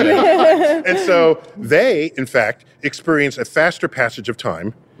 Okay. And so they, in fact, experience a faster passage of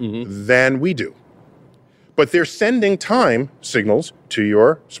time than we do. But they're sending time signals to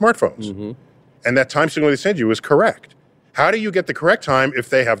your smartphones. And that time signal they send you is correct. How do you get the correct time if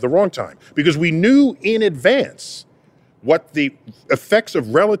they have the wrong time? Because we knew in advance what the effects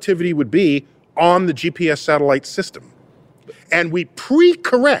of relativity would be on the GPS satellite system. And we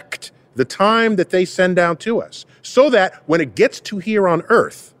pre-correct the time that they send down to us, so that when it gets to here on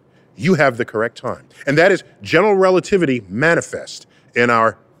Earth, you have the correct time. And that is general relativity manifest in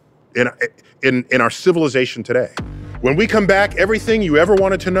our civilization today. When we come back, everything you ever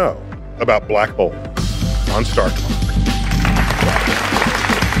wanted to know about black holes on Star Talk.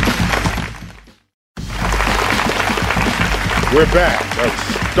 We're back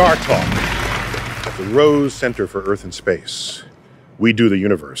at Star Talk at the Rose Center for Earth and Space. We do the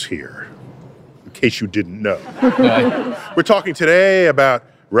universe here, in case you didn't know. We're talking today about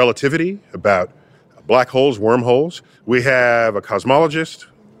relativity, about black holes, wormholes. We have a cosmologist,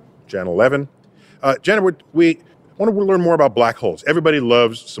 Janna Levin. Janna, we want to learn more about black holes. Everybody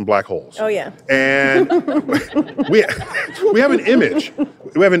loves some black holes. Oh, yeah. And we have an image.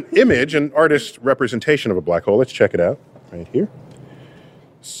 We have an image, an artist representation of a black hole. Let's check it out right here.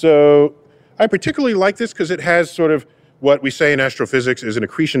 So I particularly like this because it has sort of what we say in astrophysics is an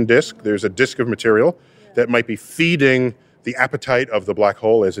accretion disk. There's a disk of material that might be feeding the appetite of the black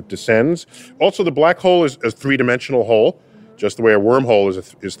hole as it descends. Also, the black hole is a three-dimensional hole, just the way a wormhole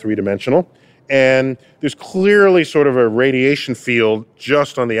is three-dimensional. And there's clearly sort of a radiation field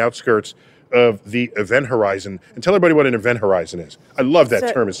just on the outskirts of the event horizon. And tell everybody what an event horizon is. I love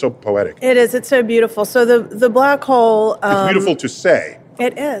that term. It's so poetic. It is. It's so beautiful. So the black hole... it's beautiful to say.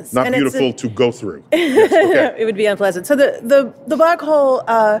 It is. Not beautiful to go through. Yes, okay. It would be unpleasant. So the black hole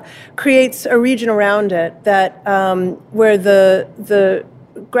creates a region around it that where the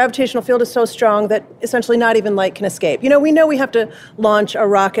gravitational field is so strong that essentially not even light can escape. We know we have to launch a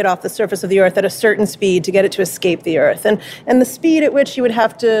rocket off the surface of the Earth at a certain speed to get it to escape the Earth. And the speed at which you would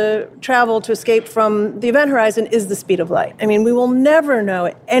have to travel to escape from the event horizon is the speed of light. I mean, we will never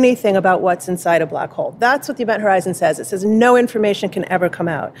know anything about what's inside a black hole. That's what the event horizon says. It says no information can ever come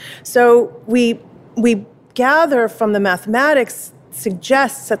out. So we gather from the mathematics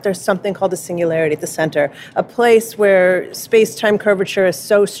suggests that there's something called a singularity at the center, a place where space-time curvature is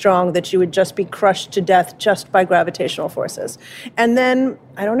so strong that you would just be crushed to death just by gravitational forces. And then,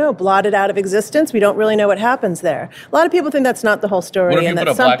 I don't know, blotted out of existence. We don't really know what happens there. A lot of people think that's not the whole story. What if you and put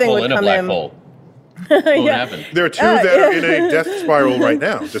that a black something hole would in a come black in. hole? What would happen? There are two that are in a death spiral right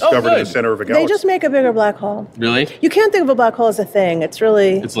now, discovered in the center of a galaxy. They just make a bigger black hole. Really? You can't think of a black hole as a thing. It's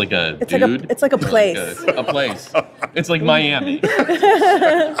really... It's like a It's dude? like a place. A place. It's like Miami.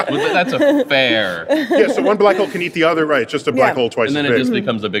 That's a fair. Yeah, so one black hole can eat the other, right? It's just a black hole twice as big. And then it just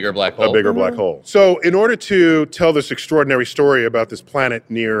becomes a bigger black hole. A bigger black hole. So in order to tell this extraordinary story about this planet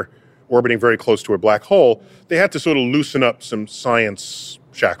orbiting very close to a black hole, they had to sort of loosen up some science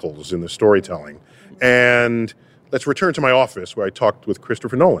shackles in the storytelling. And let's return to my office where I talked with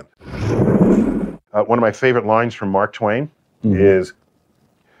Christopher Nolan. One of my favorite lines from Mark Twain is,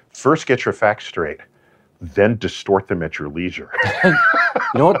 first get your facts straight, then distort them at your leisure. You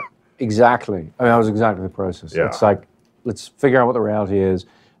know what? Exactly. I mean, that was exactly the process. Yeah. It's like, let's figure out what the reality is.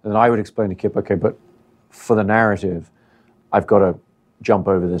 And then I would explain to Kip, okay, but for the narrative, I've got to jump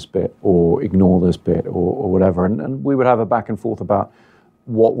over this bit or ignore this bit or whatever. And we would have a back and forth about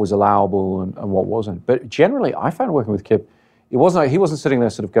what was allowable and what wasn't. But generally, I found working with Kip, he wasn't sitting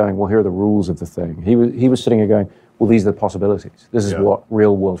there sort of going, well, here are the rules of the thing. He was sitting there going, well, these are the possibilities. This is what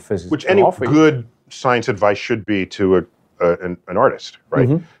real world physics Which can any offer good you. science advice should be to an artist, right?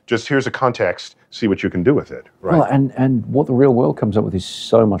 Mm-hmm. Just here's a context, see what you can do with it, right? Well, and what the real world comes up with is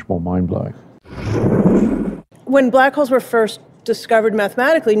so much more mind-blowing. When black holes were first discovered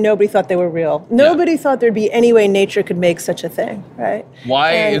mathematically, nobody thought they were real. Nobody thought there'd be any way nature could make such a thing, right?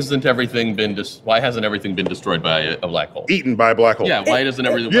 Why hasn't everything been destroyed by a black hole? Eaten by a black hole. Yeah, why doesn't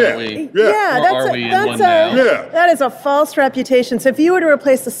everything? That is a false reputation. So if you were to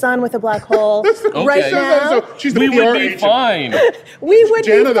replace the sun with a black hole right now, she's the we PR would be agent. fine. We would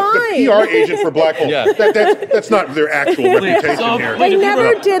Janna, be fine. the PR agent for black holes. Yeah. That's not their actual reputation here. They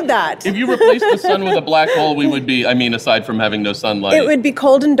never did that. If you replaced the sun with a black hole, we would be, aside from having no sunlight. It would be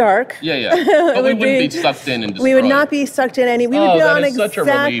cold and dark. Yeah. But we wouldn't be sucked in and destroyed. We would not be sucked in any. We would be on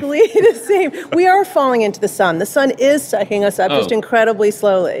exactly the same. We are falling into the sun. The sun is sucking us up just incredibly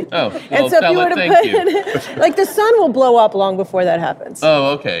slowly. And so if you were to put like the sun will blow up long before that happens. Oh,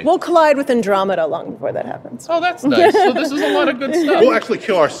 okay. We'll collide with Andromeda long before that happens. Oh, that's nice. So this is a lot of good stuff. We'll actually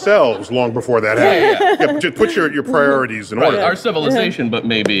kill ourselves long before that happens. Yeah, just put your priorities in order. Our civilization, but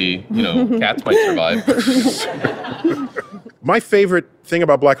maybe, cats might survive. My favorite thing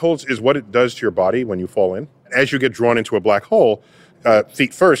about black holes is what it does to your body when you fall in. As you get drawn into a black hole,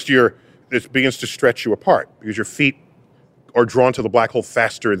 feet first, it begins to stretch you apart because your feet are drawn to the black hole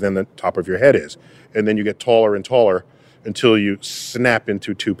faster than the top of your head is. And then you get taller and taller until you snap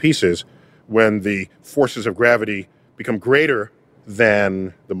into two pieces when the forces of gravity become greater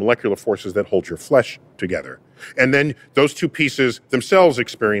than the molecular forces that hold your flesh together. And then those two pieces themselves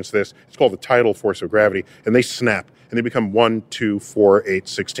experience this. It's called the tidal force of gravity, and they snap. And they become 1, 2, 4, 8,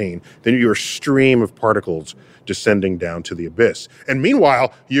 16. Then you're a stream of particles descending down to the abyss. And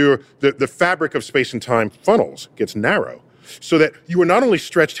meanwhile, the fabric of space and time funnels gets narrow, so that you are not only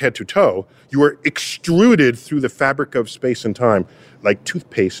stretched head to toe, you are extruded through the fabric of space and time like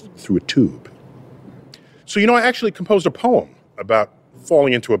toothpaste through a tube. So, I actually composed a poem about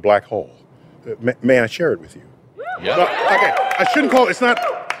falling into a black hole. May I share it with you? Yeah. Okay, I shouldn't call it,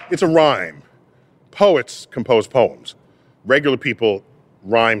 it's a rhyme. Poets compose poems. Regular people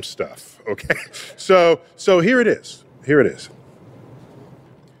rhyme stuff, okay? So here it is.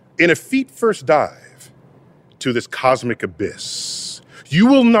 In a feet-first dive to this cosmic abyss, you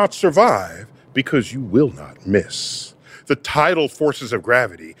will not survive because you will not miss. The tidal forces of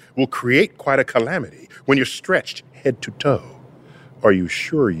gravity will create quite a calamity when you're stretched head to toe. Are you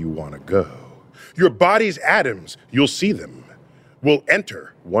sure you want to go? Your body's atoms, you'll see them, will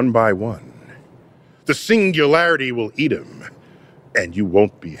enter one by one. The singularity will eat them, and you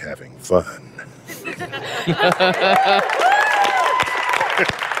won't be having fun.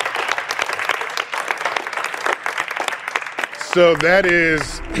 So that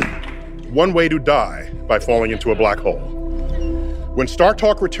is one way to die by falling into a black hole. When Star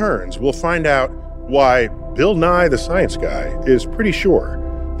Talk returns, we'll find out why Bill Nye the Science Guy is pretty sure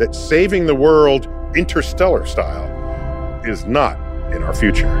that saving the world Interstellar style is not in our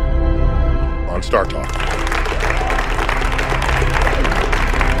future. On Star Talk.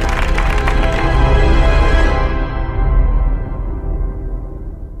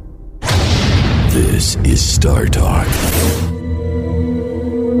 This is Star Talk.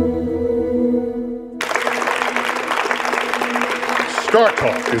 Star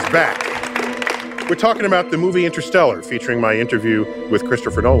Talk is back. We're talking about the movie Interstellar, featuring my interview with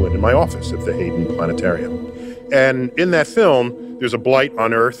Christopher Nolan in my office at the Hayden Planetarium. And in that film, there's a blight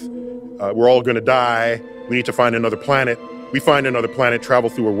on Earth. We're all going to die. We need to find another planet. We find another planet, travel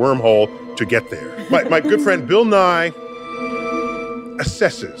through a wormhole to get there. My good friend Bill Nye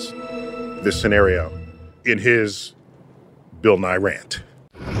assesses this scenario in his Bill Nye rant.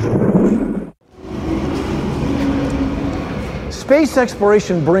 Space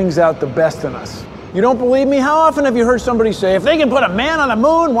exploration brings out the best in us. You don't believe me? How often have you heard somebody say, if they can put a man on the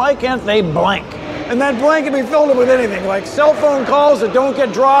moon, why can't they blank? And that blank can be filled up with anything, like cell phone calls that don't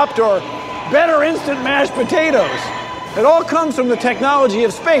get dropped or better instant mashed potatoes. It all comes from the technology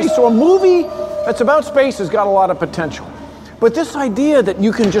of space. So a movie that's about space has got a lot of potential. But this idea that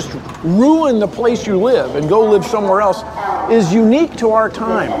you can just ruin the place you live and go live somewhere else is unique to our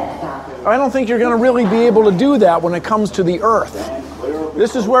time. I don't think you're going to really be able to do that when it comes to the Earth.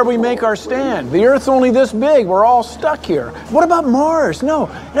 This is where we make our stand. The Earth's only this big. We're all stuck here. What about Mars? No,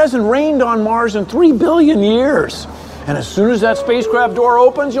 it hasn't rained on Mars in 3 billion years. And as soon as that spacecraft door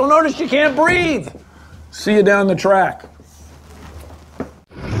opens, you'll notice you can't breathe. See you down the track.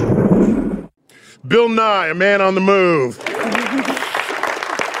 Bill Nye, a man on the move.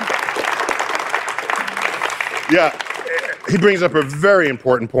 Yeah, he brings up a very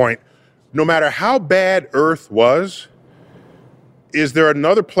important point. No matter how bad Earth was, is there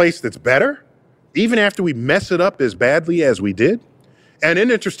another place that's better, even after we mess it up as badly as we did? And in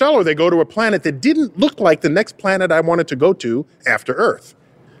Interstellar, they go to a planet that didn't look like the next planet I wanted to go to after Earth.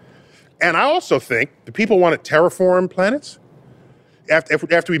 And I also think the people want to terraform planets.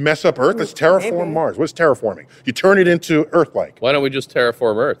 After we mess up Earth, let's terraform Mars. What's terraforming? You turn it into Earth-like. Why don't we just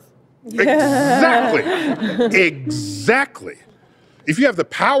terraform Earth? Exactly. Exactly. If you have the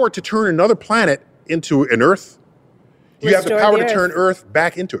power to turn another planet into an Earth, you have the power to turn Earth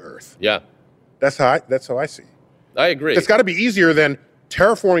back into Earth. Yeah. That's how I see. I agree. It's got to be easier than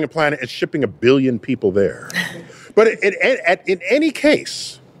terraforming a planet and shipping 1 billion people there. But in any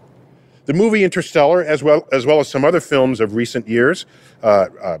case, the movie Interstellar, as well as some other films of recent years,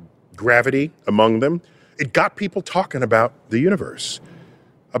 Gravity among them, it got people talking about the universe,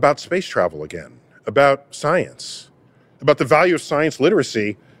 about space travel again, about science, about the value of science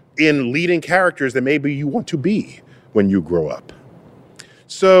literacy in leading characters that maybe you want to be when you grow up.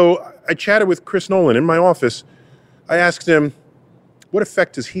 So I chatted with Chris Nolan in my office. I asked him, what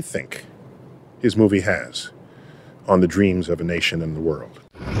effect does he think his movie has on the dreams of a nation and the world?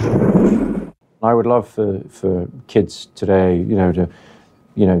 I would love for kids today, to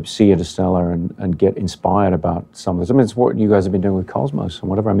see Interstellar and get inspired about some of this. I mean, it's what you guys have been doing with Cosmos and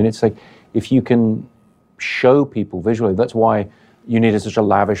whatever. I mean, it's like, if you can show people visually, that's why you needed such a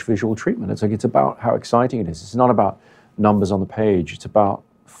lavish visual treatment. It's like, it's about how exciting it is. It's not about numbers on the page. It's about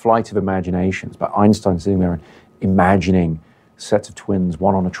flight of imagination. It's about Einstein sitting there and imagining sets of twins,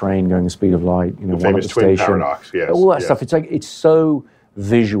 one on a train going the speed of light, the one at the twin station. Paradox, yes. All that stuff. It's like, it's so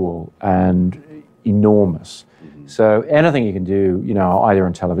visual and enormous. Mm-hmm. So anything you can do, either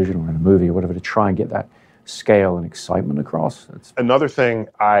on television or in a movie or whatever, to try and get that scale and excitement across. Another thing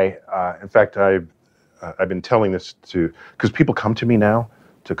I've been telling this to, because people come to me now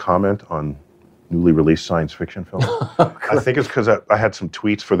to comment on newly released science fiction films. I think it's because I had some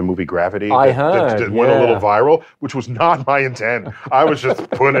tweets for the movie Gravity that went a little viral, which was not my intent. I was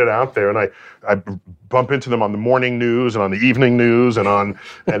just putting it out there, and I bump into them on the morning news and on the evening news, and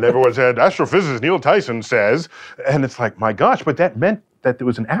everyone said, astrophysicist Neil Tyson says, and it's like, my gosh, but that meant that there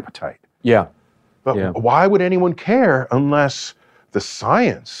was an appetite. Yeah. But why would anyone care unless the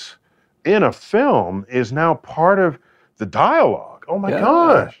science in a film is now part of the dialogue? Oh my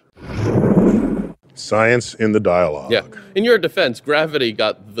gosh. Science in the dialogue. Yeah. In your defense, Gravity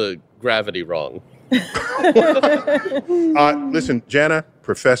got the gravity wrong. Listen, Janna,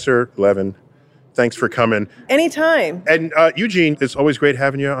 Professor Levin, thanks for coming. Anytime. And Eugene, it's always great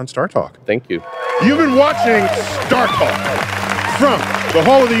having you on Star Talk. Thank you. You've been watching Star Talk from the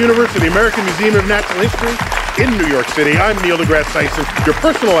Hall of the Universe of the American Museum of Natural History in New York City. I'm Neil deGrasse Tyson, your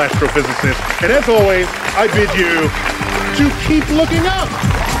personal astrophysicist. And as always, I bid you to keep looking up.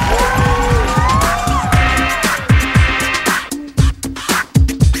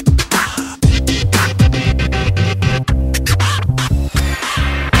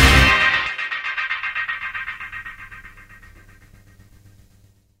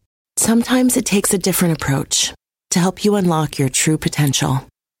 Sometimes it takes a different approach to help you unlock your true potential.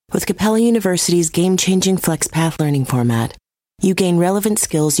 With Capella University's game-changing FlexPath learning format, you gain relevant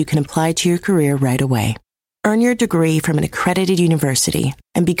skills you can apply to your career right away. Earn your degree from an accredited university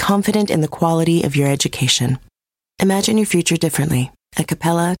and be confident in the quality of your education. Imagine your future differently at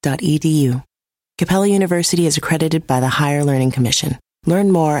capella.edu. Capella University is accredited by the Higher Learning Commission. Learn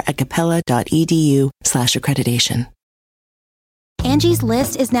more at capella.edu/accreditation. Angie's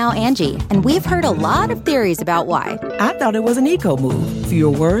List is now Angie, and we've heard a lot of theories about why. I thought it was an eco move. Fewer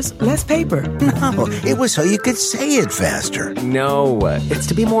words, less paper. No, it was so you could say it faster. No, it's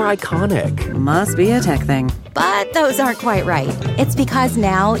to be more iconic. Must be a tech thing. But those aren't quite right. It's because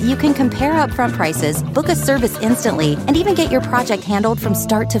now you can compare upfront prices, book a service instantly, and even get your project handled from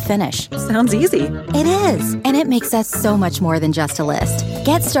start to finish. Sounds easy. It is, and it makes us so much more than just a list.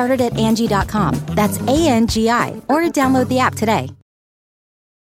 Get started at Angie.com. That's ANGI, or download the app today.